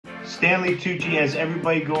Stanley Tucci has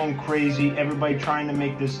everybody going crazy, everybody trying to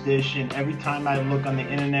make this dish, and every time I look on the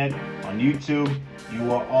internet, on YouTube,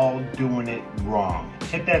 you are all doing it wrong.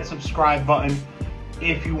 Hit that subscribe button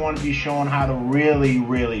if you want to be shown how to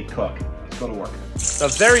really cook. Let's go to work.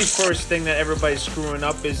 The very first thing that everybody's screwing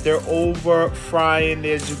up is they're over frying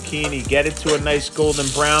their zucchini. Get it to a nice golden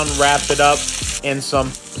brown, wrap it up in some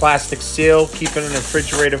plastic seal, keep it in the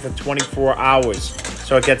refrigerator for 24 hours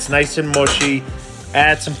so it gets nice and mushy.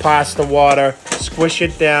 Add some pasta water, squish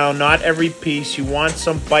it down, not every piece, you want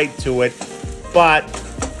some bite to it, but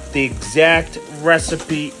the exact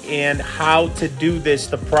recipe and how to do this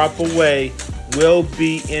the proper way will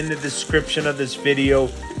be in the description of this video.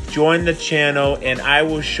 Join the channel and I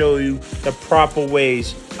will show you the proper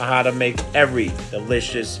ways on how to make every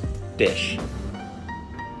delicious dish.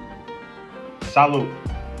 Salud.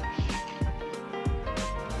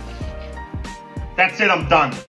 That's it, I'm done.